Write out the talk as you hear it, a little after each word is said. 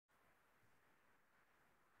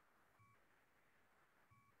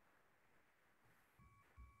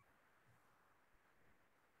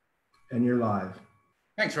And you're live.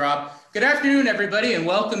 Thanks, Rob. Good afternoon, everybody, and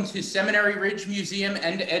welcome to Seminary Ridge Museum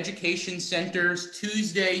and Education Center's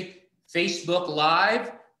Tuesday Facebook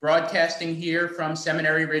Live, broadcasting here from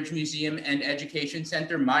Seminary Ridge Museum and Education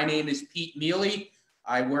Center. My name is Pete Miele.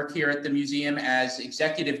 I work here at the museum as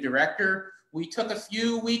executive director. We took a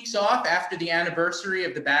few weeks off after the anniversary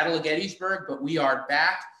of the Battle of Gettysburg, but we are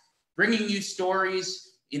back bringing you stories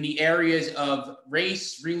in the areas of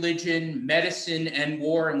race, religion, medicine, and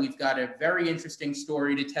war. And we've got a very interesting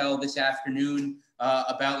story to tell this afternoon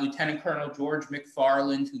about Lieutenant Colonel George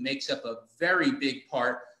McFarland, who makes up a very big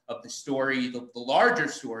part of the story, the larger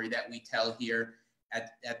story that we tell here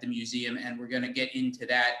at the museum. And we're going to get into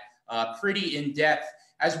that pretty in depth.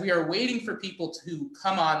 As we are waiting for people to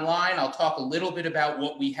come online, I'll talk a little bit about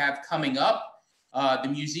what we have coming up. The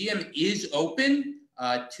museum is open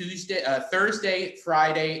Thursday,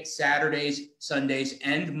 Friday, Saturdays, Sundays,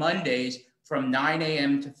 and Mondays from 9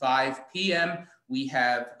 a.m. to 5 p.m. We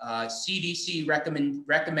have CDC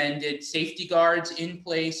recommended safety guards in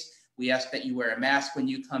place. We ask that you wear a mask when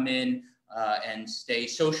you come in and stay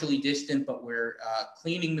socially distant, but we're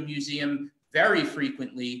cleaning the museum very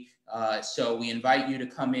frequently. So we invite you to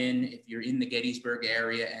come in if you're in the Gettysburg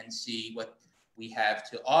area and see what we have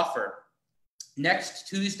to offer. Next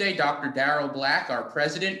Tuesday, Dr. Darrell Black, our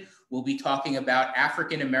president, will be talking about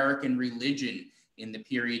African-American religion in the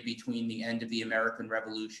period between the end of the American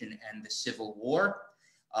Revolution and the Civil War.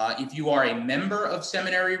 If you are a member of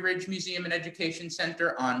Seminary Ridge Museum and Education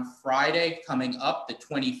Center, on Friday coming up, the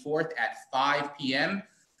 24th at 5 p.m.,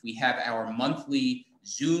 we have our monthly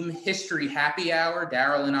Zoom History Happy Hour.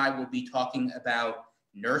 Darrell and I will be talking about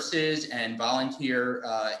nurses and volunteer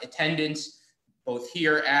attendants, both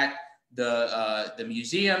here at the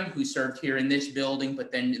museum, who served here in this building,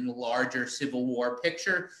 but then in the larger Civil War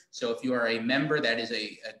picture. So if you are a member, that is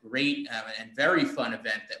a great and very fun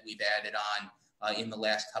event that we've added on in the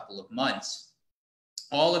last couple of months.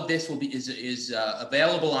 All of this is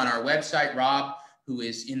available on our website. Rob, who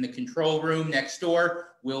is in the control room next door,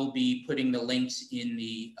 will be putting the links in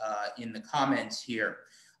the comments here.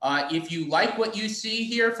 If you like what you see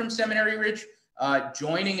here from Seminary Ridge,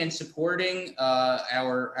 joining and supporting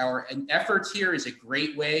our efforts here is a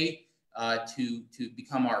great way to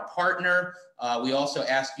become our partner. We also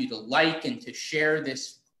ask you to like and to share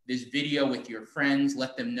this video with your friends.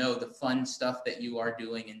 Let them know the fun stuff that you are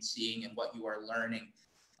doing and seeing and what you are learning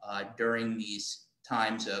during these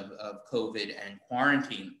times of COVID and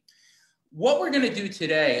quarantine. What we're going to do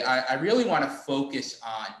today, I really want to focus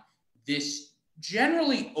on this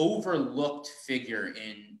generally overlooked figure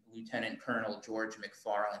in Lieutenant Colonel George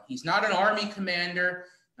McFarland. He's not an Army commander,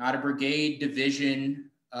 not a brigade division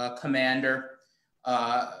commander,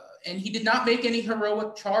 and he did not make any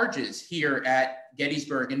heroic charges here at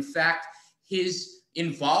Gettysburg. In fact, his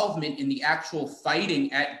involvement in the actual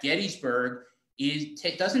fighting at Gettysburg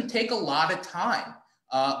doesn't take a lot of time,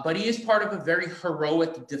 but he is part of a very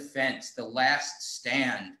heroic defense, the last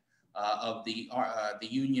stand of the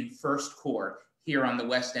Union First Corps here on the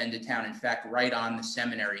west end of town, in fact, right on the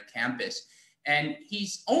seminary campus. And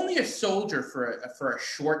he's only a soldier for a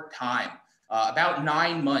short time. About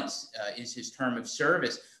 9 months is his term of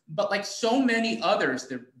service. But like so many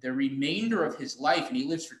others, the remainder of his life, and he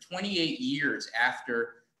lives for 28 years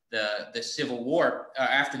after the Civil War,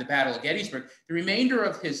 after the Battle of Gettysburg, the remainder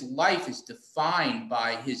of his life is defined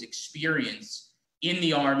by his experience in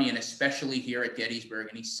the Army, and especially here at Gettysburg.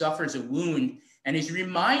 And he suffers a wound and is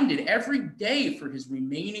reminded every day for his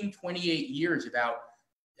remaining 28 years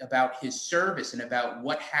about his service and about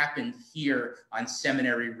what happened here on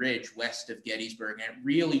Seminary Ridge west of Gettysburg. And it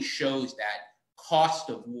really shows that cost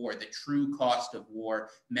of war, the true cost of war,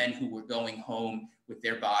 men who were going home with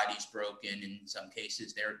their bodies broken, in some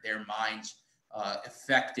cases their minds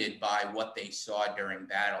affected by what they saw during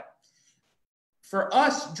battle. For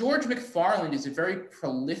us, George McFarland is a very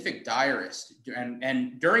prolific diarist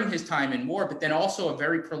and during his time in war, but then also a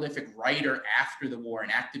very prolific writer after the war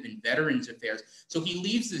and active in veterans affairs. So he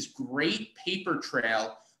leaves this great paper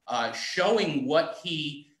trail showing what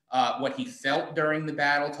he felt during the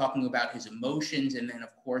battle, talking about his emotions, and then, of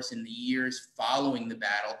course, in the years following the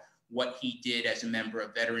battle, what he did as a member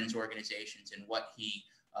of veterans organizations and what he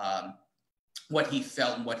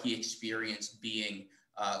felt and what he experienced being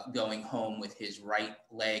going home with his right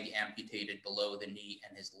leg amputated below the knee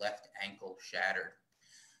and his left ankle shattered.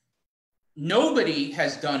 Nobody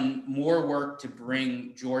has done more work to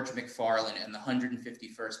bring George McFarland and the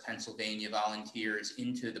 151st Pennsylvania Volunteers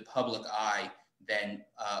into the public eye than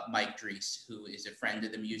Mike Drees, who is a friend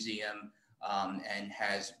of the museum and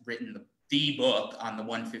has written the book on the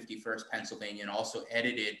 151st Pennsylvania and also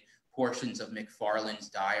edited portions of McFarland's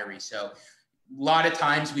diary. So a lot of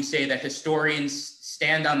times we say that historians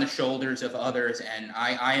stand on the shoulders of others, and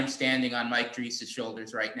I am standing on Mike Drees'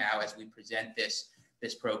 shoulders right now as we present this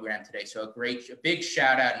program today. So a big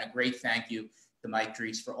shout out and a great thank you to Mike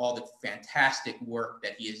Drees for all the fantastic work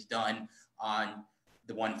that he has done on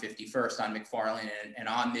the 151st, on McFarland, and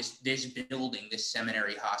on this building, this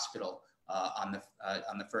seminary hospital on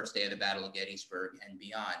the first day of the Battle of Gettysburg and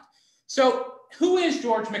beyond. So who is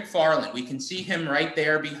George McFarland? We can see him right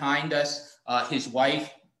there behind us. His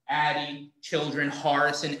wife, Addie, children,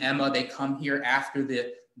 Horace and Emma, they come here after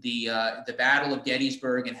the Battle of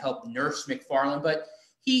Gettysburg and help nurse McFarland. But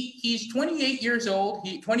he's 29 years old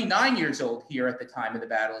here at the time of the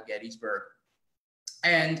Battle of Gettysburg.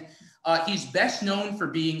 And he's best known for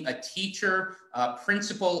being a teacher,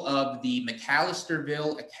 principal of the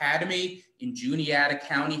McAllisterville Academy in Juniata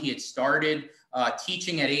County. He had started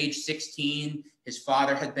teaching at age 16. His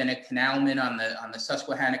father had been a canalman on the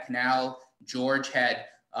Susquehanna Canal. George had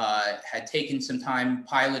taken some time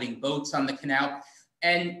piloting boats on the canal.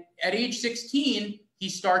 And at age 16, he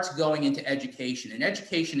starts going into education. And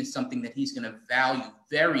education is something that he's going to value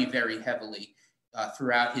very, very heavily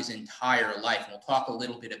throughout his entire life. And we'll talk a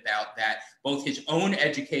little bit about that, both his own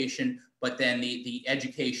education, but then the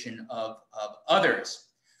education of others.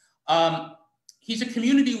 He's a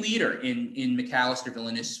community leader in McAllisterville,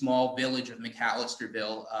 in his small village of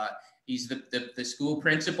McAllisterville. He's the school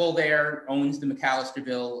principal there, owns the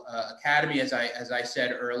McAllisterville Academy, as I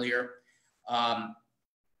said earlier.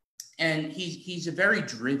 And he's a very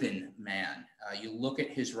driven man. You look at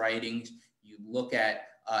his writings, you look at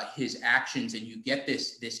his actions, and you get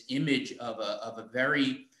this image of a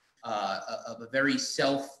very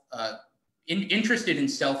interested in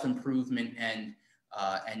self-improvement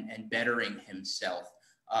and bettering himself.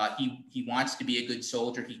 He wants to be a good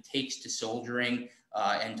soldier. He takes to soldiering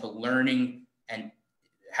and to learning and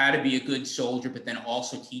how to be a good soldier, but then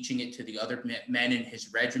also teaching it to the other men in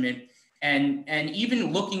his regiment. And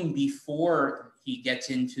even looking before he gets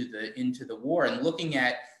into the war and looking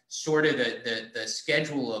at sort of the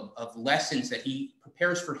schedule of lessons that he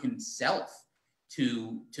prepares for himself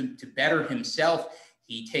to better himself.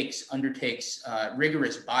 He undertakes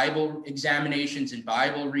rigorous Bible examinations and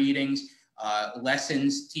Bible readings,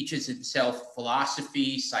 lessons, teaches himself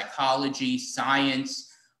philosophy, psychology,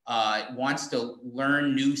 science, wants to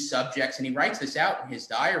learn new subjects, and he writes this out in his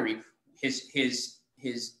diary.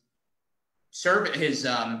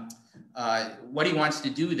 What he wants to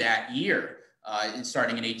do that year,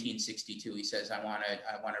 starting in 1862. He says, I want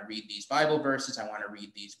to read these Bible verses. I want to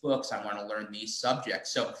read these books. I want to learn these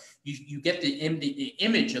subjects. So you get the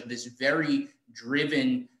image of this very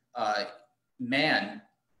driven man,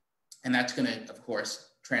 and that's going to, of course,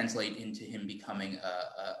 translate into him becoming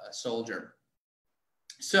a soldier.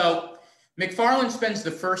 So McFarland spends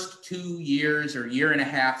the first 2 years or year and a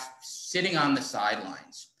half sitting on the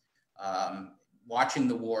sidelines, watching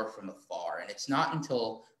the war from afar. And it's not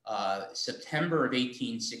until September of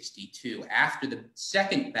 1862, after the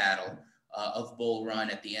second battle of Bull Run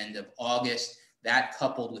at the end of August, that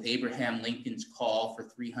coupled with Abraham Lincoln's call for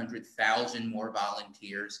 300,000 more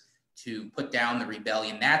volunteers to put down the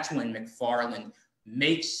rebellion, that's when McFarland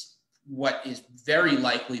makes what is very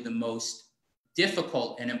likely the most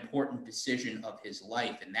difficult and important decision of his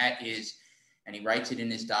life. And that is, and he writes it in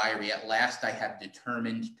his diary, "At last I have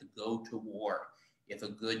determined to go to war if a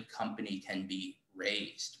good company can be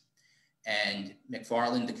raised." And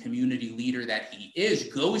McFarland, the community leader that he is,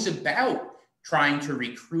 goes about trying to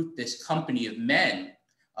recruit this company of men.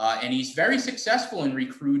 And he's very successful in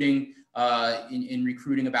recruiting,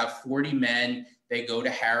 recruiting about 40 men. They go to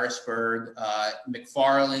Harrisburg.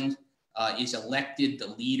 McFarland is elected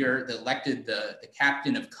the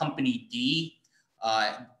captain of Company D.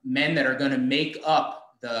 Men that are going to make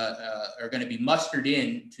up are going to be mustered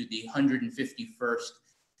in to the 151st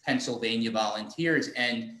Pennsylvania Volunteers.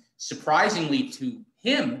 And surprisingly to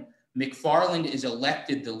him, McFarland is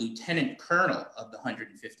elected the lieutenant colonel of the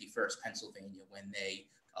 151st Pennsylvania when they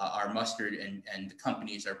are mustered and the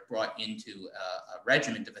companies are brought into a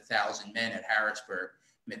regiment of 1,000 men at Harrisburg.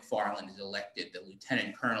 McFarland is elected the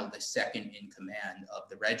lieutenant colonel, the second in command of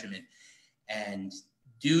the regiment. And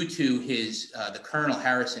due to the Colonel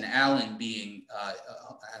Harrison Allen being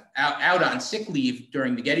out on sick leave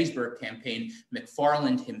during the Gettysburg campaign,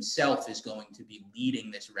 McFarland himself is going to be leading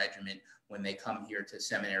this regiment when they come here to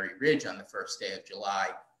Seminary Ridge on the first day of July,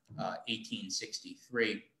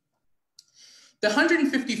 1863. The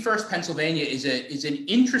 151st Pennsylvania is an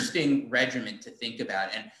interesting regiment to think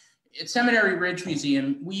about. And at Seminary Ridge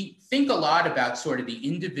Museum, we think a lot about sort of the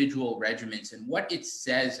individual regiments and what it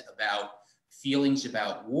says about feelings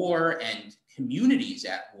about war and communities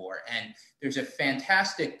at war. And there's a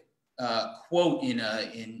fantastic quote in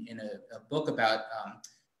a book about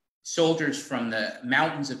soldiers from the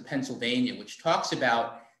mountains of Pennsylvania, which talks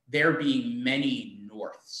about there being many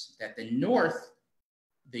Norths, that the North,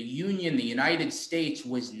 the Union, the United States,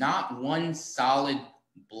 was not one solid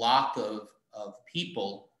block of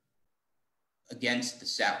people against the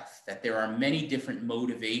South, that there are many different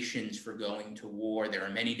motivations for going to war. There are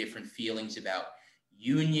many different feelings about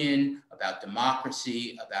union, about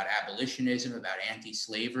democracy, about abolitionism, about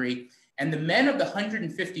anti-slavery. And the men of the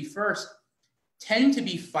 151st tend to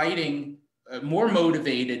be fighting, more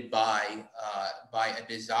motivated by a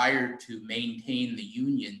desire to maintain the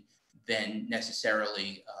Union than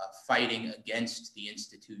necessarily fighting against the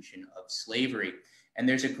institution of slavery. And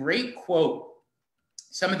there's a great quote.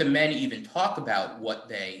 Some of the men even talk about why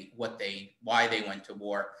they went to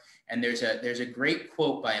war. And there's a great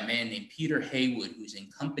quote by a man named Peter Haywood, who's in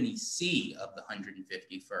Company C of the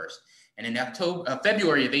 151st. And in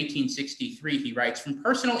February of 1863, he writes, "From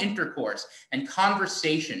personal intercourse and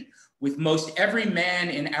conversation with most every man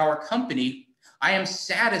in our company, I am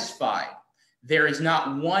satisfied there is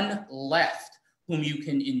not one left whom you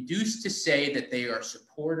can induce to say that they are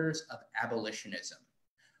supporters of abolitionism,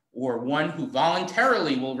 or one who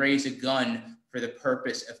voluntarily will raise a gun for the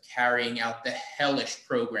purpose of carrying out the hellish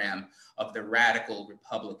program of the radical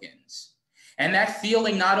Republicans. And that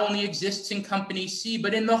feeling not only exists in Company C,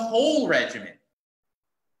 but in the whole regiment."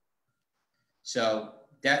 So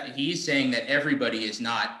he's saying that everybody is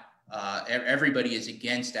not, everybody is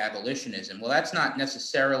against abolitionism. Well, that's not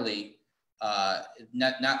necessarily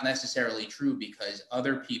not necessarily true, because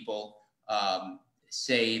other people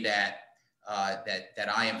say that that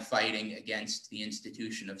I am fighting against the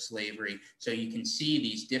institution of slavery. So you can see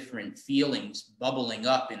these different feelings bubbling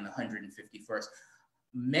up in the 151st.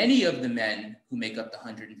 Many of the men who make up the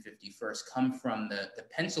 151st come from the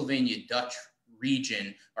Pennsylvania Dutch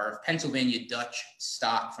region, or of Pennsylvania Dutch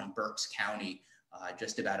stock from Berks County,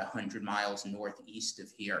 just about 100 miles northeast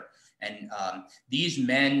of here. And these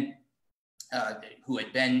men who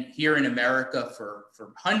had been here in America for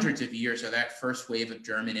hundreds of years, or that first wave of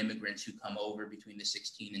German immigrants who come over between the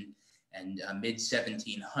 16 and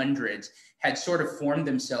mid-1700s, had sort of formed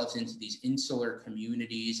themselves into these insular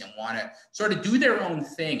communities and want to sort of do their own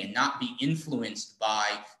thing and not be influenced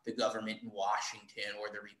by the government in Washington or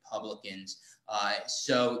the Republicans.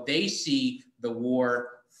 So they see the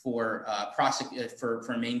war for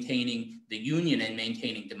maintaining the Union and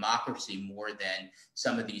maintaining democracy more than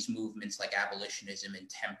some of these movements like abolitionism and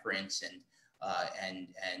temperance and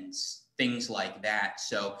things like that.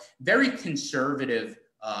 So very conservative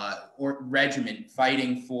regiment,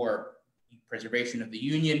 fighting for preservation of the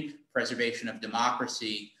Union, preservation of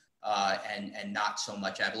democracy, and not so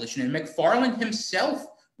much abolition. And McFarland himself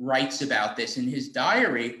writes about this in his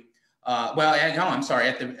diary. At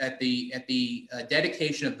the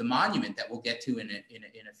dedication of the monument that we'll get to in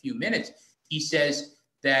a few minutes, he says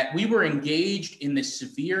that we were engaged in this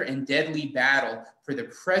severe and deadly battle for the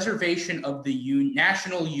preservation of the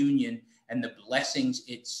national union and the blessings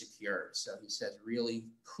it secured. So he says really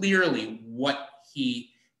clearly what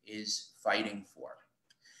he is fighting for.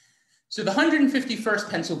 So the 151st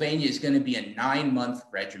Pennsylvania is going to be a 9-month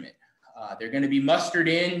regiment. They're going to be mustered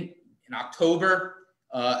in October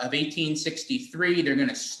of 1863. They're going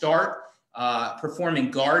to start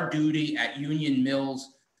performing guard duty at Union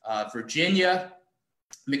Mills, Virginia.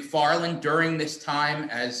 McFarland, during this time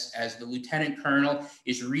as the lieutenant colonel,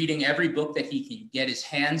 is reading every book that he can get his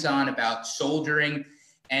hands on about soldiering.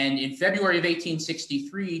 And in February of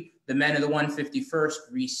 1863, the men of the 151st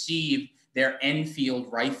received their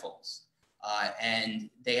Enfield rifles. And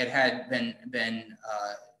they had been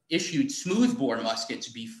issued smoothbore muskets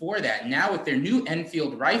before that. Now with their new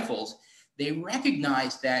Enfield rifles, they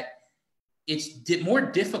recognize that it's more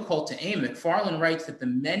difficult to aim. McFarland writes that the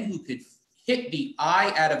men who could hit the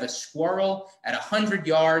eye out of a squirrel at 100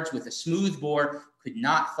 yards with a smoothbore could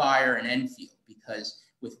not fire an Enfield, because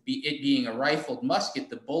with it being a rifled musket,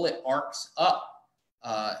 the bullet arcs up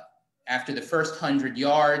after the first 100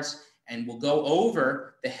 yards and will go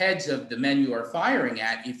over the heads of the men you are firing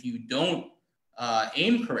at if you don't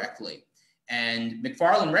aim correctly. And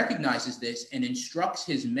McFarland recognizes this and instructs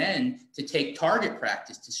his men to take target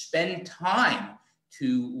practice, to spend time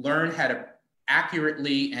to learn how to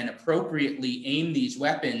accurately and appropriately aim these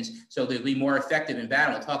weapons so they'll be more effective in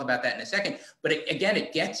battle. We'll talk about that in a second. But again,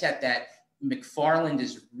 it gets at that McFarland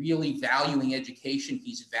is really valuing education.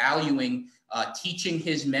 He's valuing teaching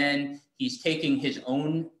his men. He's taking his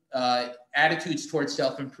own attitudes towards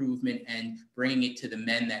self-improvement and bringing it to the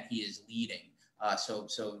men that he is leading.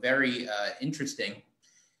 So very interesting.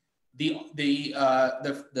 The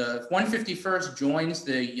 151st joins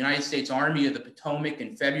the United States Army of the Potomac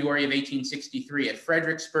in February of 1863 at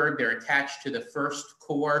Fredericksburg. They're attached to the 1st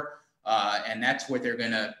Corps, and that's where they're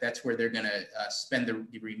gonna spend the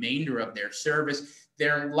remainder of their service.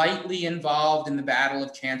 They're lightly involved in the Battle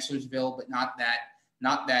of Chancellorsville, but not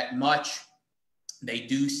that much. They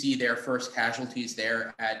do see their first casualties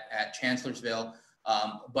there at Chancellorsville,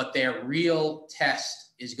 but their real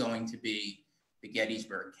test is going to be the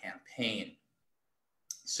Gettysburg campaign.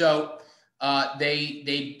 So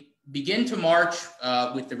they begin to march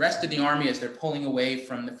with the rest of the army as they're pulling away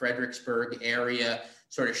from the Fredericksburg area,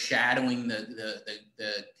 sort of shadowing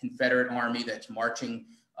the Confederate army that's marching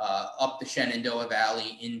up the Shenandoah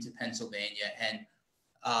Valley into Pennsylvania. And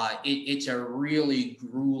it's a really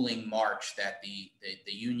grueling march that the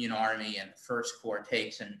Union Army and the First Corps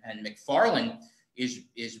takes, and McFarland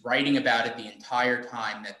is writing about it the entire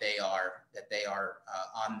time that they are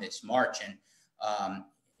on this march. And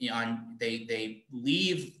they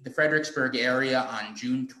leave the Fredericksburg area on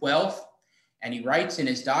June 12th, and he writes in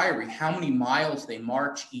his diary how many miles they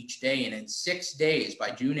march each day. And in 6 days,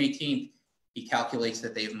 by June 18th, he calculates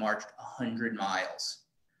that they've marched 100 miles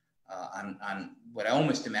on what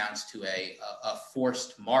almost amounts to a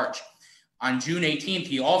forced march. On June 18th,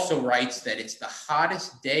 he also writes that it's the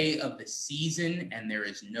hottest day of the season and there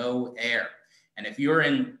is no air. And if you're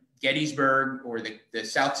in Gettysburg or the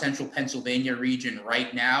South Central Pennsylvania region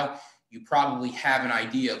right now, you probably have an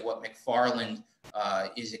idea of what McFarland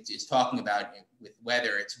is talking about with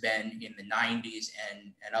weather. It's been in the 90s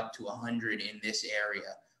and up to 100 in this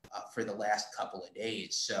area for the last couple of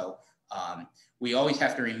days. So we always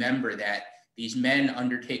have to remember that these men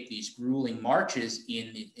undertake these grueling marches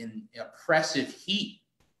in oppressive heat.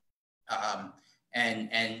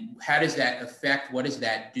 And how does that affect, what does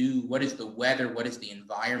that do? What is the weather, what is the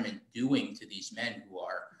environment doing to these men who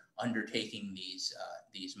are undertaking these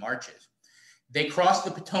marches? They cross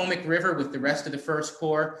the Potomac River with the rest of the First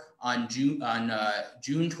Corps on June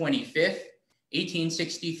 25th,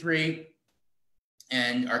 1863,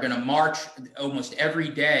 and are going to march almost every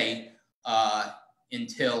day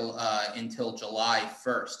until July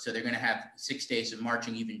 1st. So they're going to have 6 days of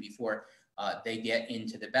marching even before they get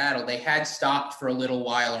into the battle. They had stopped for a little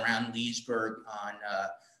while around Leesburg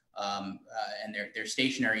and they're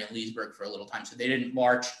stationary in Leesburg for a little time. So they didn't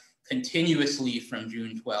march continuously from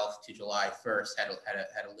June 12th to July 1st,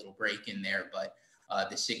 had a little break in there, but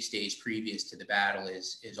the 6 days previous to the battle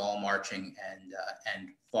is all marching and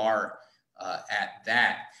far at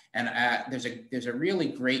that. And there's a really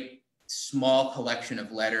great small collection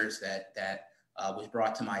of letters that was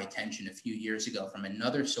brought to my attention a few years ago from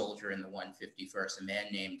another soldier in the 151st, a man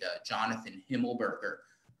named Jonathan Himmelberger,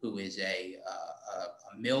 who is a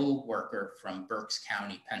mill worker from Berks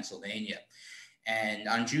County, Pennsylvania. And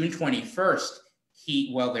on June 21st,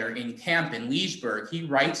 while they're in camp in Leesburg, he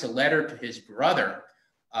writes a letter to his brother,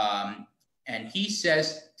 and he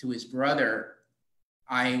says to his brother,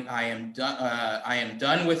 I am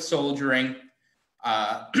done with soldiering.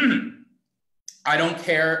 I don't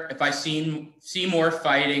care if I see more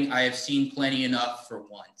fighting. I have seen plenty enough for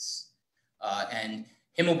once. And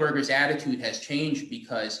Himmelberger's attitude has changed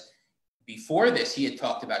because before this, he had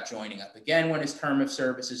talked about joining up again when his term of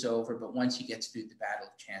service is over. But once he gets through the Battle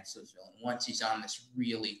of Chancellorsville, and once he's on this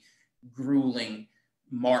really grueling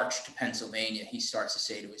march to Pennsylvania, he starts to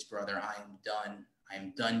say to his brother, I am done. I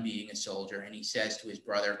am done being a soldier. And he says to his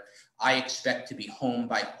brother, I expect to be home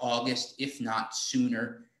by August, if not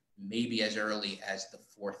sooner, maybe as early as the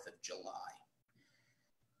 4th of July.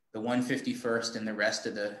 The 151st and the rest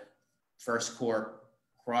of the First Corps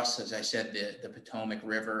cross, as I said, the Potomac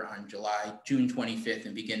River on June 25th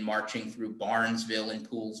and begin marching through Barnesville and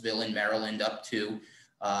Poolesville in Maryland up to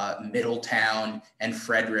Middletown and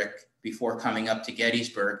Frederick before coming up to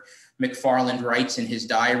Gettysburg. McFarland writes in his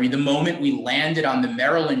diary, the moment we landed on the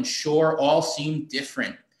Maryland shore, all seemed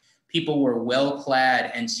different. People were well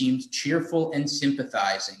clad and seemed cheerful and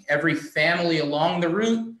sympathizing. Every family along the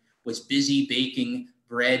route was busy baking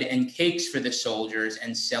bread and cakes for the soldiers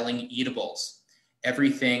and selling eatables.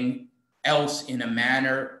 Everything else in the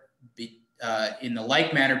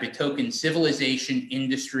like manner betokened civilization,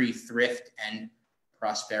 industry, thrift, and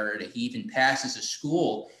prosperity. He even passes a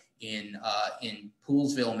school in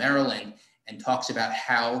Poolesville, Maryland, and talks about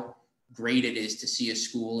how great it is to see a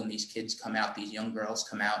school and these kids come out, these young girls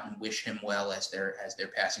come out and wish him well as they're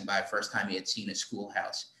passing by. First time he had seen a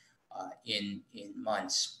schoolhouse in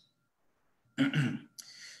months.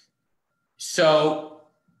 So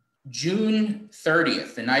June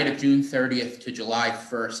 30th, the night of June 30th to July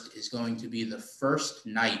 1st is going to be the first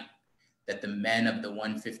night that the men of the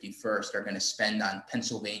 151st are going to spend on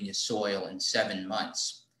Pennsylvania soil in 7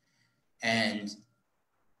 months. And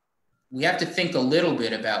we have to think a little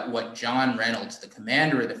bit about what John Reynolds, the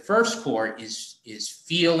commander of the First Corps, is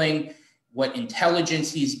feeling, what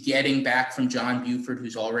intelligence he's getting back from John Buford,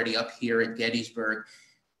 who's already up here at Gettysburg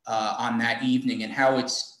on that evening, and how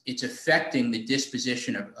it's affecting the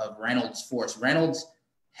disposition of Reynolds' force. Reynolds'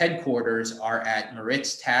 headquarters are at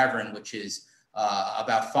Moritz Tavern, which is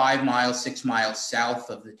about 5 miles, 6 miles south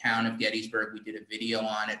of the town of Gettysburg. We did a video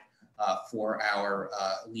on it for our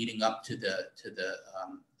leading up to the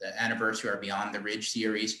anniversary or Beyond the Ridge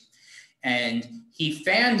series. And he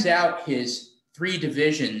fans out his 3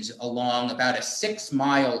 divisions along about a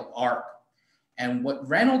 6-mile arc. And what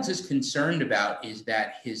Reynolds is concerned about is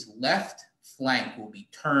that his left flank will be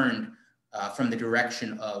turned from the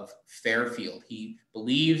direction of Fairfield. He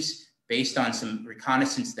believes, based on some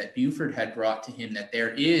reconnaissance that Buford had brought to him, that there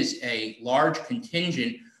is a large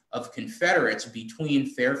contingent of Confederates between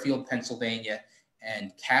Fairfield, Pennsylvania,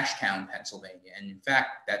 and Cashtown, Pennsylvania. And in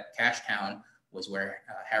fact, that Cashtown was where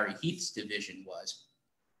Harry Heath's division was.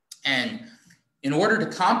 And in order to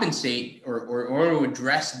compensate or to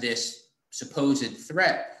address this supposed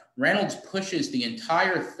threat, Reynolds pushes the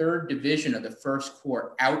entire 3rd Division of the First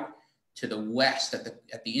Corps out to the west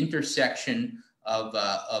at the intersection of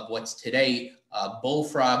what's today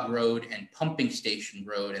Bullfrog Road and Pumping Station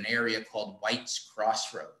Road, an area called White's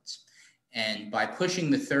Crossroads. And by pushing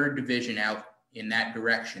the 3rd Division out in that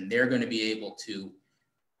direction, they're going to be able to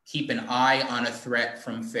keep an eye on a threat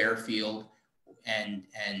from Fairfield and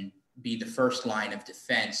be the first line of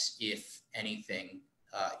defense if anything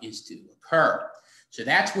is to occur. So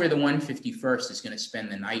that's where the 151st is going to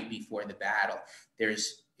spend the night before the battle.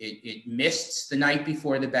 It mists the night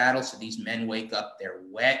before the battle, so these men wake up, they're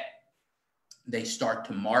wet. They start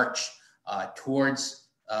to march towards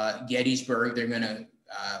Gettysburg. They're going to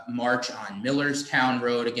march on Millerstown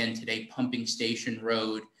Road, again today Pumping Station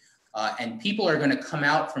Road. And people are going to come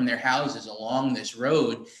out from their houses along this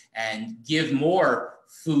road and give more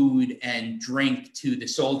food and drink to the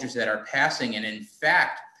soldiers that are passing. And in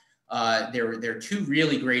fact, there are 2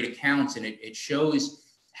 really great accounts, and it shows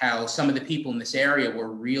how some of the people in this area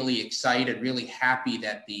were really excited, really happy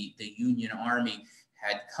that the Union Army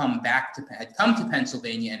had come to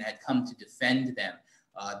Pennsylvania and had come to defend them.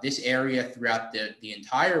 This area throughout the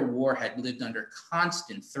entire war had lived under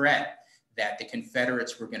constant threat that the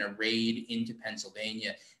Confederates were going to raid into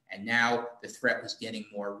Pennsylvania. And now the threat was getting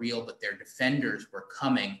more real, but their defenders were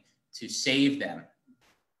coming to save them.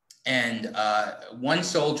 And one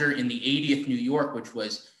soldier in the 80th New York, which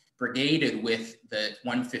was brigaded with the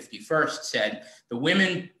 151st, said, "The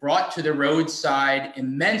women brought to the roadside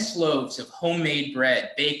immense loaves of homemade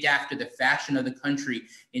bread, baked after the fashion of the country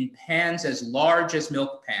in pans as large as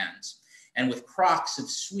milk pans, and with crocks of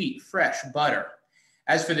sweet, fresh butter.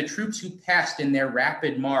 As for the troops who passed in their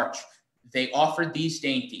rapid march, they offered these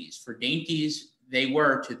dainties, for dainties they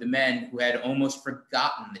were to the men who had almost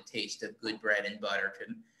forgotten the taste of good bread and butter,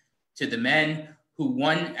 to the men who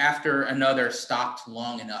one after another stopped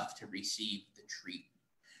long enough to receive the treat."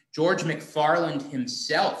 George McFarland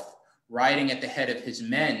himself, riding at the head of his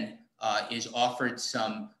men, is offered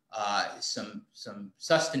some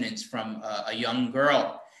sustenance from a young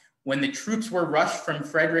girl. When the troops were rushed from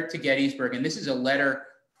Frederick to Gettysburg, and this is a letter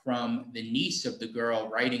from the niece of the girl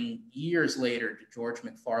writing years later to George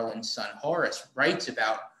McFarland's son Horace, writes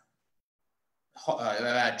about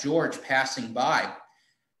George passing by.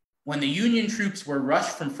 "When the Union troops were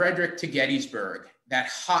rushed from Frederick to Gettysburg, that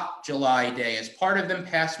hot July day, as part of them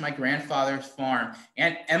passed my grandfather's farm,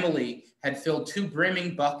 Aunt Emily had filled 2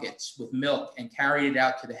 brimming buckets with milk and carried it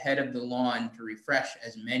out to the head of the lawn to refresh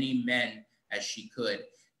as many men as she could.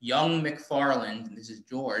 Young McFarland," and this is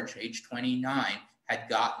George, age 29, "had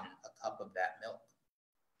gotten a cup of that milk."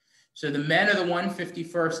 So the men of the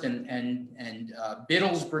 151st and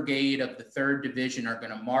Biddle's brigade of the 3rd Division are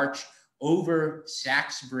going to march over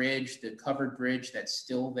Sachs Bridge, the covered bridge that's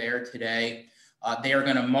still there today. They are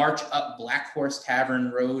going to march up Black Horse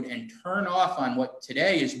Tavern Road and turn off on what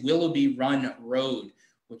today is Willoughby Run Road,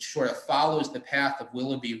 which sort of follows the path of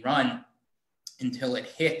Willoughby Run until it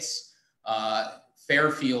hits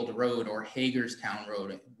Fairfield Road or Hagerstown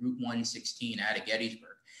Road, Route 116 out of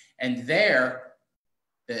Gettysburg. And there,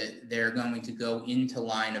 they're going to go into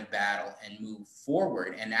line of battle and move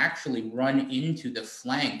forward and actually run into the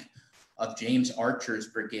flank of James Archer's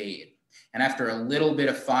brigade. And after a little bit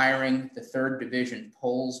of firing, the 3rd Division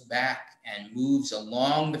pulls back and moves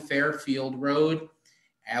along the Fairfield Road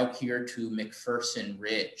out here to McPherson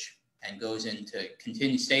Ridge and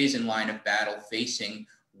stays in line of battle facing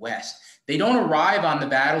west. They don't arrive on the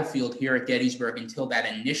battlefield here at Gettysburg until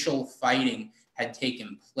that initial fighting had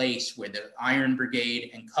taken place, where the Iron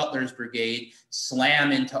Brigade and Cutler's Brigade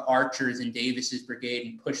slam into Archer's and Davis's brigade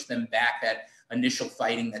and push them back. That initial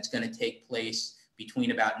fighting that's going to take place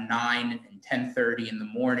between about 9 and 10:30 in the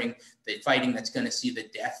morning, the fighting that's going to see the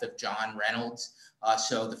death of John Reynolds.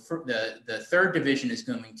 So the 3rd Division is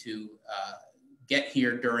going to get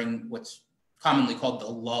here during what's commonly called the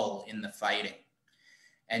lull in the fighting.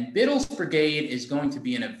 And Biddle's brigade is going to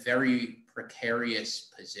be in a very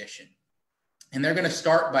precarious position. And they're going to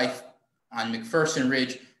start on McPherson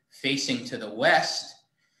Ridge facing to the west.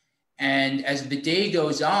 And as the day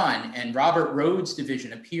goes on and Robert Rhodes'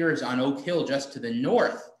 division appears on Oak Hill just to the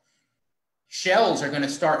north, shells are going to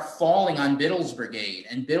start falling on Biddle's brigade.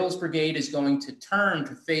 And Biddle's brigade is going to turn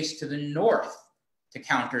to face to the north to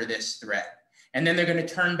counter this threat. And then they're going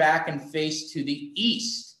to turn back and face to the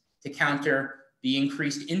east to counter the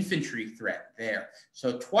increased infantry threat there.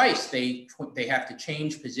 So twice they have to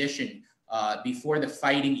change position before the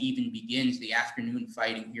fighting even begins. The afternoon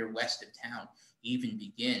fighting here west of town even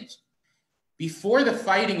begins. Before the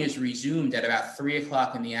fighting is resumed at about 3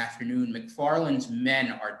 o'clock in the afternoon, McFarland's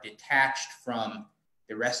men are detached from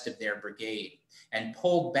the rest of their brigade and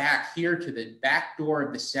pulled back here to the back door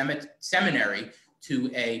of the seminary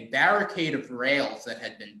to a barricade of rails that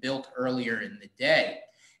had been built earlier in the day.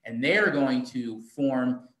 And they are going to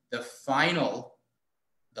form the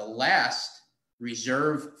last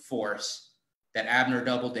reserve force that Abner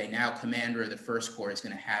Doubleday, now commander of the 1st Corps, is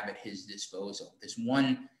going to have at his disposal. This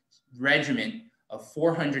one regiment of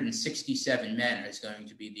 467 men is going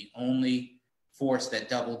to be the only force that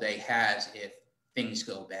Doubleday has if things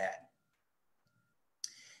go bad.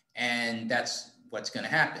 And that's what's going to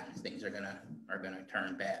happen. Things are going to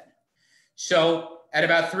turn bad. So at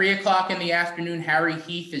about 3 o'clock in the afternoon, Harry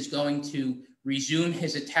Heath is going to resume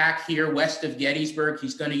his attack here west of Gettysburg.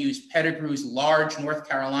 He's going to use Pettigrew's large North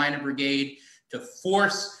Carolina brigade to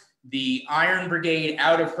force the Iron Brigade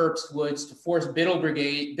out of Herbst Woods, to force Biddle's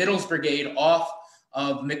brigade off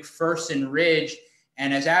of McPherson Ridge.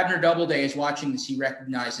 And as Abner Doubleday is watching this, he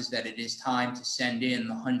recognizes that it is time to send in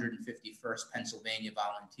the 151st Pennsylvania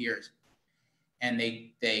Volunteers. And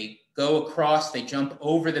they go across, they jump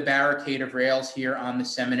over the barricade of rails here on the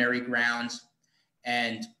seminary grounds,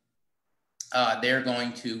 and they're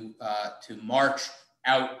going to march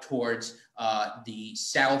out towards the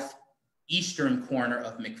southeastern corner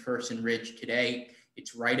of McPherson Ridge. Today,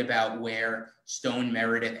 it's right about where Stone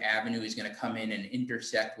Meredith Avenue is going to come in and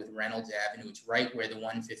intersect with Reynolds Avenue. It's right where the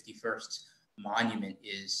 151st monument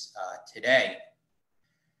is today.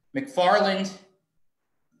 McFarland,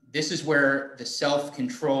 this is where the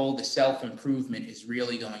self-control, the self-improvement is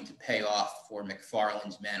really going to pay off for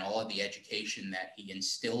McFarland's men, all of the education that he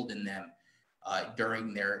instilled in them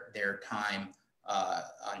during their time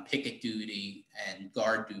on picket duty and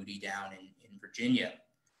guard duty down in Virginia.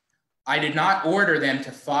 I did not order them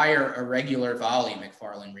to fire a regular volley,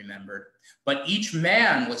 McFarland remembered, but each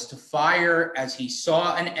man was to fire as he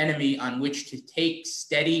saw an enemy on which to take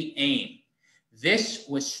steady aim. This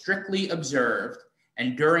was strictly observed,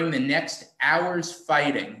 and during the next hour's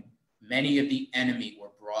fighting, many of the enemy were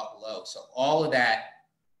brought low. So all of that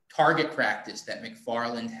target practice that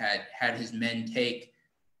McFarland had his men take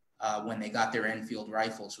when they got their Enfield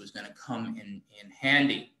rifles was going to come in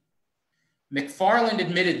handy. McFarland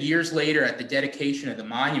admitted years later at the dedication of the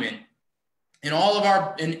monument,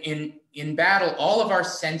 in battle, all of our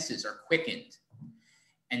senses are quickened,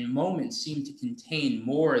 and moments seem to contain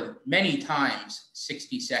many times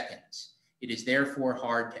 60 seconds. It is therefore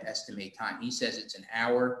hard to estimate time. He says it's an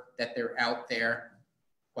hour that they're out there.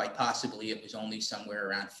 Quite possibly it was only somewhere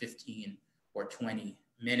around 15 or 20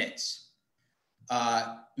 minutes.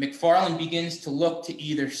 McFarland begins to look to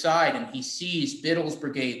either side, and he sees Biddle's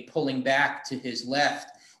brigade pulling back to his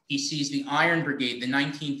left. He sees the Iron Brigade, the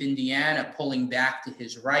 19th Indiana, pulling back to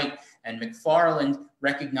his right, and McFarland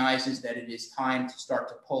recognizes that it is time to start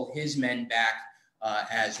to pull his men back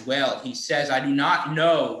as well. He says, "I do not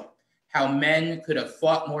know how men could have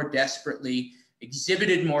fought more desperately,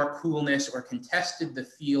 exhibited more coolness, or contested the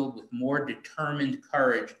field with more determined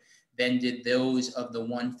courage than did those of the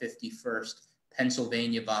 151st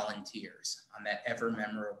Pennsylvania Volunteers on that ever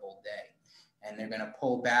memorable day." And they're going to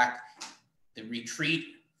pull back. The retreat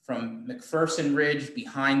from McPherson Ridge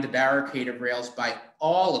behind the barricade of rails, by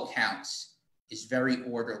all accounts, is very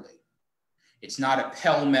orderly. It's not a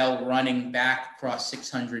pell-mell running back across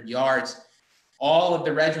 600 yards. All of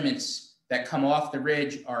the regiments that come off the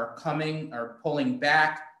ridge are pulling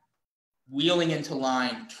back, wheeling into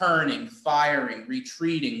line, turning, firing,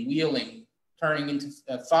 retreating, wheeling, turning into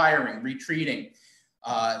firing, retreating.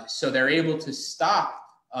 So they're able to stop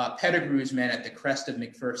Pettigrew's men at the crest of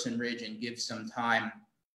McPherson Ridge and give some time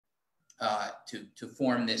to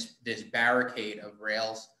form this barricade of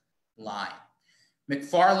rails line.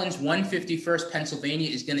 McFarland's 151st Pennsylvania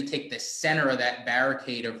is going to take the center of that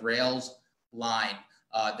barricade of rails line.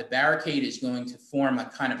 The barricade is going to form a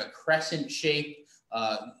kind of a crescent shape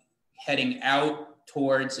heading out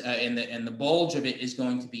towards, and the bulge of it is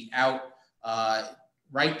going to be out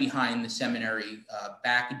right behind the seminary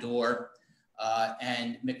back door.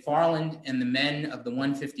 And McFarland and the men of the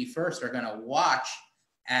 151st are going to watch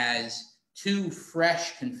as two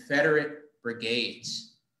fresh Confederate brigades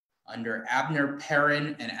under Abner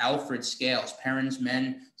Perrin and Alfred Scales. Perrin's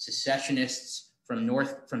men, secessionists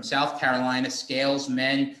from South Carolina, Scales'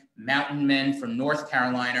 men, mountain men from North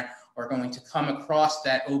Carolina, are going to come across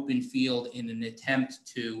that open field in an attempt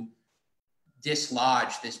to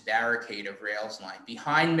dislodge this barricade of rails line.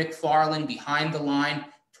 Behind McFarland, behind the line,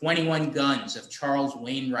 21 guns of Charles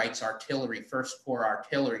Wainwright's artillery, First Corps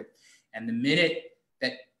artillery. And the minute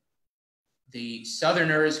that the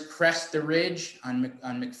Southerners crest the ridge on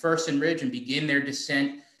McPherson Ridge and begin their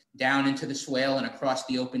descent down into the swale and across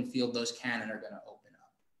the open field, those cannon are going to open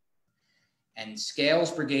up. And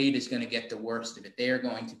Scales' brigade is going to get the worst of it. They are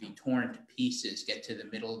going to be torn to pieces, get to the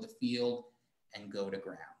middle of the field, and go to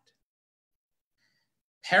ground.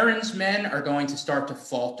 Perrin's men are going to start to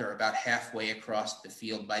falter about halfway across the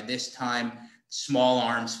field. By this time, small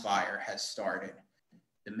arms fire has started.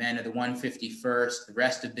 The men of the 151st, the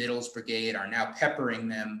rest of Biddle's brigade are now peppering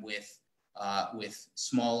them with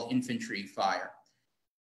small infantry fire.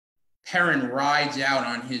 Perrin rides out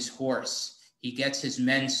on his horse. He gets his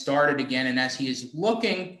men started again, and as he is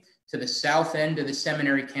looking to the south end of the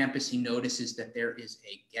seminary campus, he notices that there is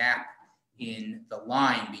a gap in the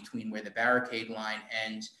line between where the barricade line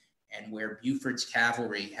ends and where Buford's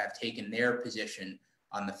cavalry have taken their position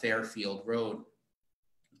on the Fairfield Road.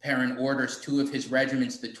 Perrin orders two of his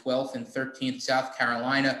regiments, the 12th and 13th South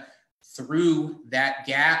Carolina, through that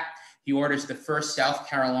gap. He orders the 1st South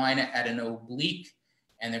Carolina at an oblique,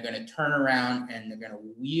 and they're going to turn around and they're going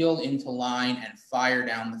to wheel into line and fire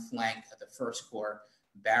down the flank of the First Corps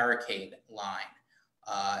barricade line.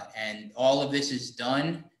 And all of this is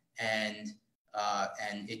done, and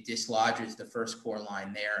it dislodges the First Corps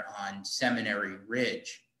line there on Seminary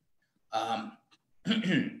Ridge.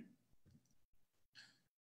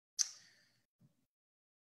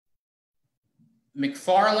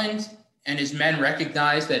 McFarland and his men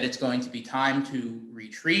recognize that it's going to be time to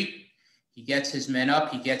retreat. He gets his men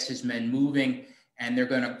up, he gets his men moving, and they're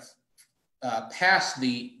going to pass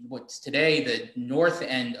what's today the north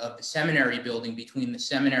end of the seminary building between the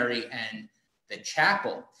seminary and the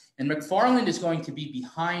chapel. And McFarland is going to be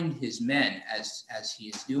behind his men as he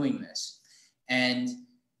is doing this. And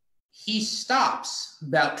he stops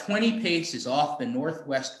about 20 paces off the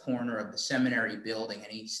northwest corner of the seminary building,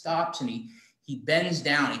 and he stops and he bends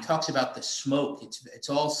down. He talks about the smoke. It's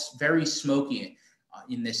all very smoky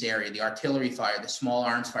in this area, the artillery fire, the small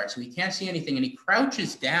arms fire. So he can't see anything, and he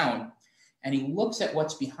crouches down and he looks at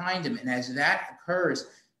what's behind him. And as that occurs,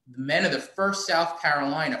 the men of the 1st South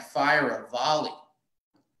Carolina fire a volley,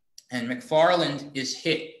 and McFarland is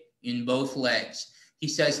hit in both legs. He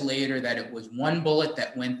says later that it was one bullet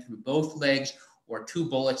that went through both legs or two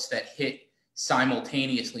bullets that hit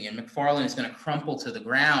simultaneously, and McFarland is going to crumple to the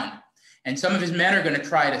ground. And some of his men are going to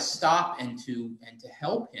try to stop and to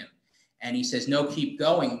help him. And he says, no, keep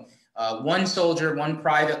going. One soldier, one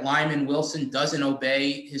private, Lyman Wilson, doesn't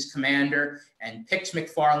obey his commander and picks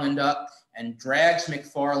McFarland up and drags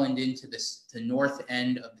McFarland into the north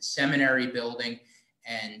end of the seminary building.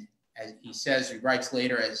 And as he says, he writes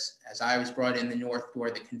later, as I was brought in the north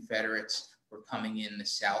door, the Confederates were coming in the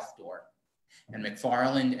south door. And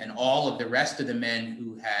McFarland and all of the rest of the men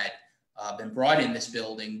who had been brought in this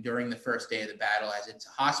building during the first day of the battle, as it's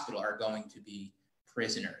a hospital, are going to be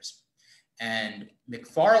prisoners. And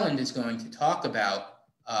McFarland is going to talk about,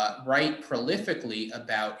 write prolifically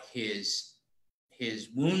about his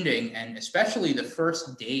wounding, and especially the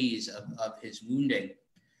first days of his wounding.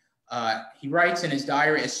 He writes in his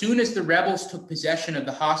diary, as soon as the rebels took possession of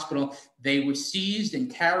the hospital, they were seized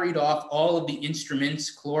and carried off all of the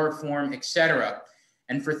instruments, chloroform, etc.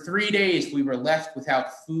 And for 3 days, we were left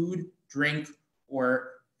without food, drink, or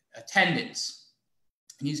attendance.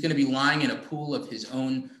 And he's going to be lying in a pool of his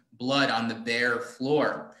own blood on the bare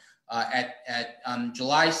floor. On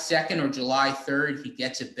July 2nd or July 3rd, he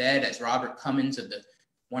gets a bed as Robert Cummins of the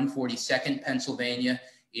 142nd Pennsylvania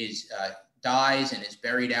dies and is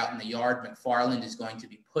buried out in the yard. McFarland is going to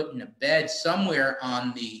be put in a bed somewhere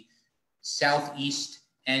on the southeast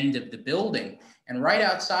end of the building. And right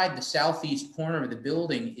outside the southeast corner of the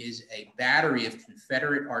building is a battery of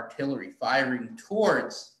Confederate artillery firing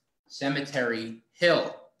towards Cemetery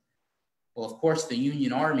Hill. Well, of course, the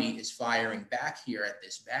Union Army is firing back here at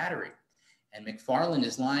this battery. And McFarland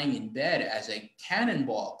is lying in bed as a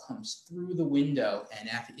cannonball comes through the window. And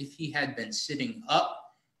if he had been sitting up,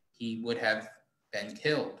 he would have been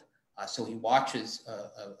killed. So he watches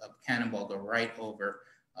a cannonball go right over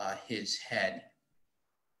his head.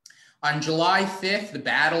 On July 5th, the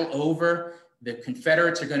battle over, the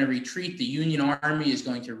Confederates are going to retreat. The Union Army is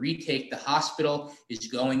going to retake the hospital, is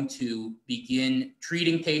going to begin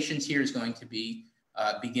treating patients here, is going to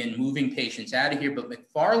begin moving patients out of here. But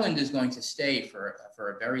McFarland is going to stay for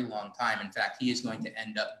a very long time. In fact, he is going to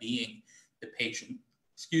end up being the patient,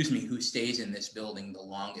 who stays in this building the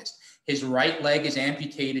longest. His right leg is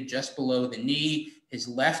amputated just below the knee. His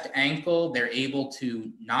left ankle, they're able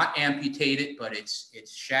to not amputate it, but it's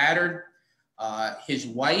shattered. His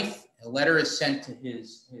wife, a letter is sent to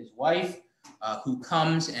his wife, who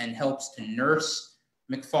comes and helps to nurse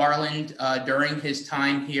McFarland during his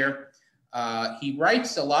time here. He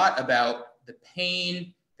writes a lot about the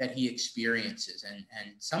pain that he experiences, and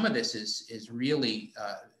some of this is really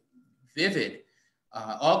vivid.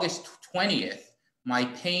 August 20th, my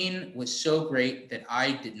pain was so great that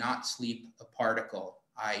I did not sleep a particle.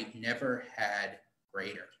 I never had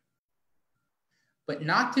greater. But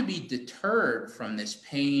not to be deterred from this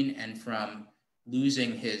pain and from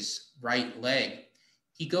losing his right leg,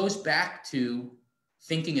 he goes back to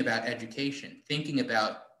thinking about education, thinking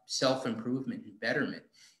about self-improvement and betterment.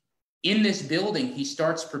 In this building, he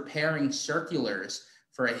starts preparing circulars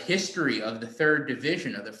for a history of the 3rd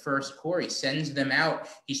Division of the 1st Corps. He sends them out.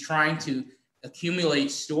 He's trying to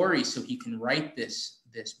accumulate stories so he can write this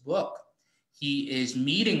book. He is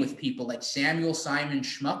meeting with people like Samuel Simon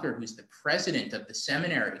Schmucker, who's the president of the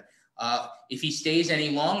seminary. If he stays any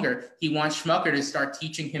longer, he wants Schmucker to start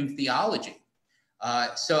teaching him theology.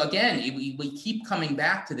 So again, we keep coming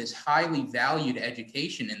back to this highly valued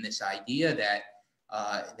education and this idea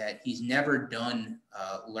that he's never done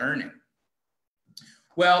learning.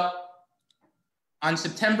 Well, on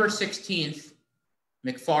September 16th,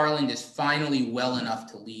 McFarland is finally well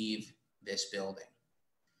enough to leave this building.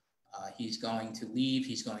 He's going to leave.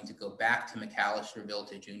 He's going to go back to McAllisterville,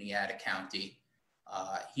 to Juniata County.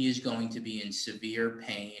 He is going to be in severe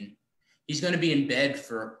pain. He's going to be in bed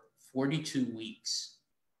for 42 weeks.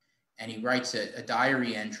 And he writes a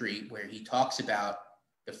diary entry where he talks about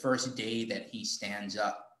the first day that he stands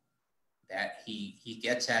up, that he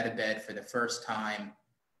gets out of bed for the first time,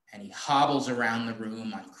 and he hobbles around the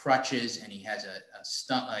room on crutches, and he has an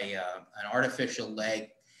artificial leg,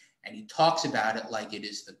 and he talks about it like it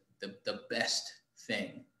is the best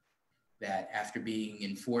thing, that after being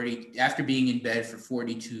in bed for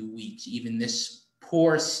 42 weeks, even this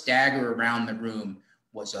poor stagger around the room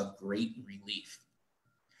was of great relief.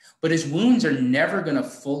 But his wounds are never going to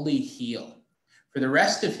fully heal. For the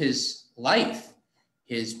rest of his life,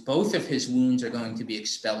 both of his wounds are going to be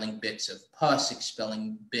expelling bits of pus,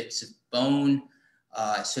 expelling bits of bone.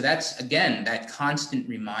 So that's, again, that constant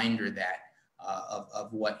reminder that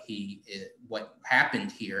of what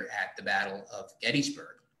happened here at the Battle of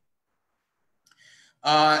Gettysburg.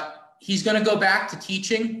 He's going to go back to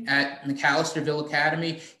teaching at McAllisterville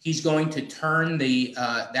Academy. He's going to turn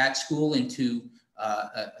that school into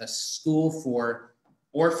a school for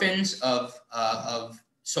orphans of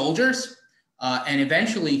soldiers. And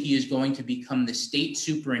eventually he is going to become the state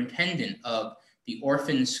superintendent of the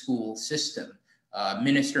orphan school system,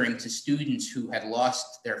 ministering to students who had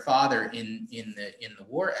lost their father in the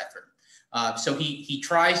war effort. So he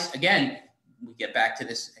tries, again, we get back to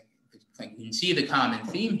this, you can see the common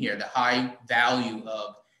theme here, the high value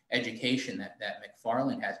of education that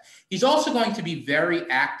McFarland has. He's also going to be very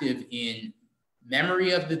active in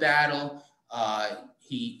memory of the battle.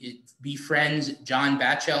 He befriends John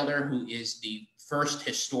Batchelder, who is the first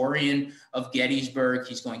historian of Gettysburg.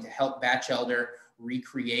 He's going to help Batchelder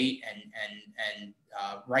recreate and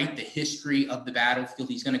write the history of the battlefield.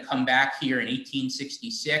 He's going to come back here in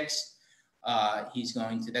 1866.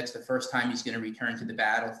 That's the first time he's going to return to the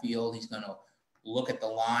battlefield. He's going to look at the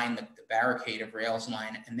line, the barricade of rails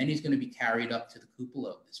line, and then he's going to be carried up to the cupola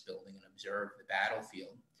of this building and observe the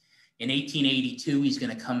battlefield. In 1882, he's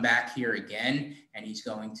going to come back here again, and he's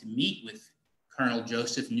going to meet with Colonel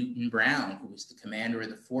Joseph Newton Brown, who was the commander of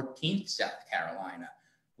the 14th South Carolina,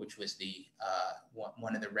 which was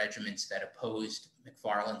one of the regiments that opposed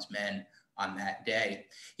McFarland's men on that day.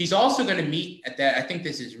 He's also going to meet at that, I think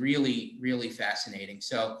this is really, really fascinating.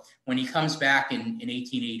 So when he comes back in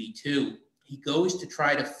 1882, he goes to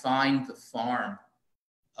try to find the farm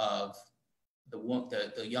of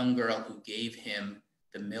the young girl who gave him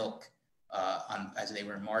the milk as they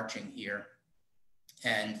were marching here.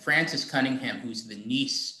 And Frances Cunningham, who's the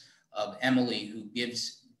niece of Emily,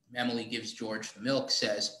 Emily gives George the milk,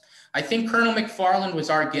 says, "I think Colonel McFarland was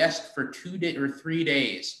our guest for 2 or 3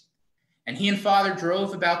 days, and he and Father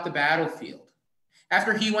drove about the battlefield.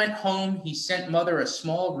 After he went home, he sent Mother a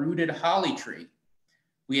small rooted holly tree.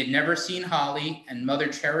 We had never seen holly, and Mother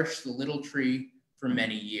cherished the little tree for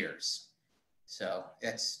many years." So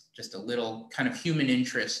that's just a little kind of human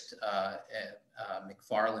interest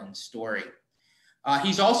McFarland story.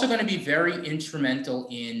 He's also going to be very instrumental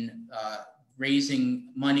in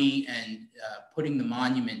raising money and putting the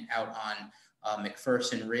monument out on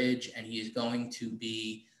McPherson Ridge, and he is going to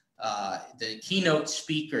be the keynote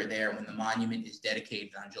speaker there when the monument is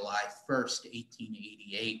dedicated on July 1st,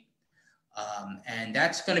 1888. And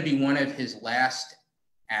that's going to be one of his last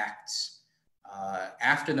acts.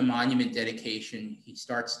 After the monument dedication, he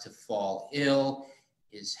starts to fall ill.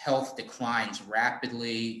 His health declines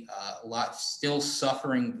rapidly, still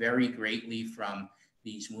suffering very greatly from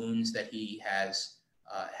these wounds that he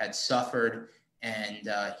had suffered. And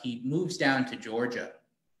he moves down to Georgia,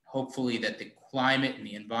 hopefully that the climate and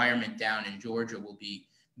the environment down in Georgia will be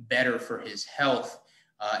better for his health.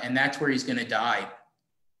 And that's where he's going to die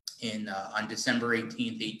on December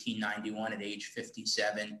 18th, 1891 at age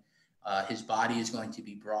 57. His body is going to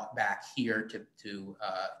be brought back here to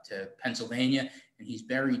Pennsylvania, and he's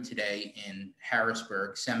buried today in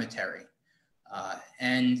Harrisburg Cemetery.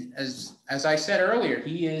 And as I said earlier,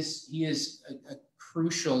 he is a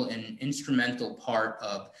crucial and instrumental part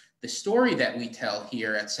of the story that we tell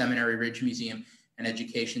here at Seminary Ridge Museum and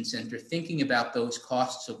Education Center, thinking about those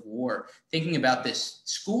costs of war, thinking about this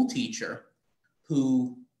school teacher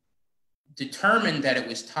who determined that it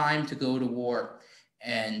was time to go to war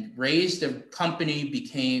and raised a company,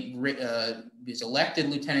 was elected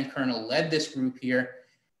lieutenant colonel, led this group here,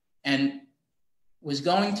 and was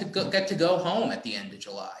going to get to go home at the end of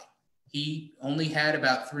July. He only had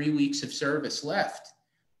about 3 weeks of service left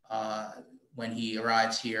when he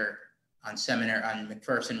arrives here on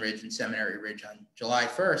McPherson Ridge and Seminary Ridge on July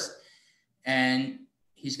 1st. And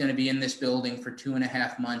he's going to be in this building for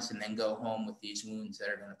 2.5 months and then go home with these wounds that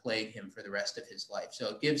are going to plague him for the rest of his life. So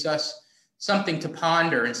it gives us something to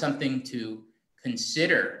ponder and something to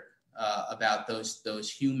consider about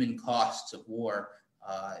those human costs of war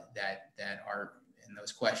that are, and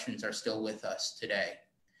those questions are still with us today.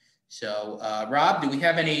 So Rob, do we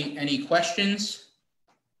have any questions?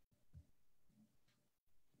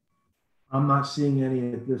 I'm not seeing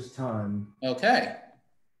any at this time. Okay.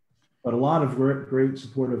 But a lot of great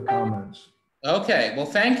supportive comments. Okay, well,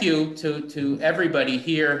 thank you to everybody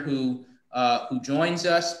here who joins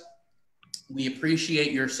us. We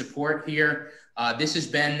appreciate your support here. This has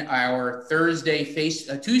been our Tuesday.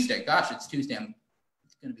 Gosh, it's Tuesday.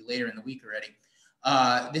 It's going to be later in the week already.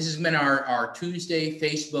 This has been our Tuesday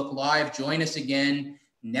Facebook Live. Join us again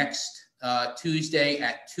next Tuesday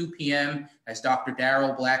at 2 p.m. as Dr.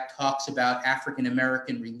 Darrell Black talks about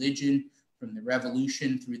African-American religion from the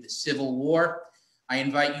Revolution through the Civil War. I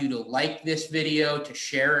invite you to like this video, to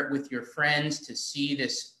share it with your friends, to see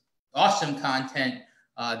this awesome content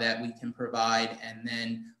that we can provide. And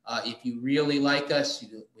then if you really like us,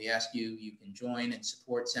 we ask you can join and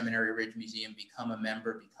support Seminary Ridge Museum, become a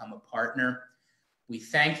member, become a partner. We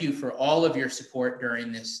thank you for all of your support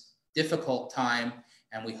during this difficult time,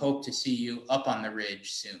 and we hope to see you up on the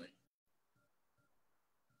ridge soon.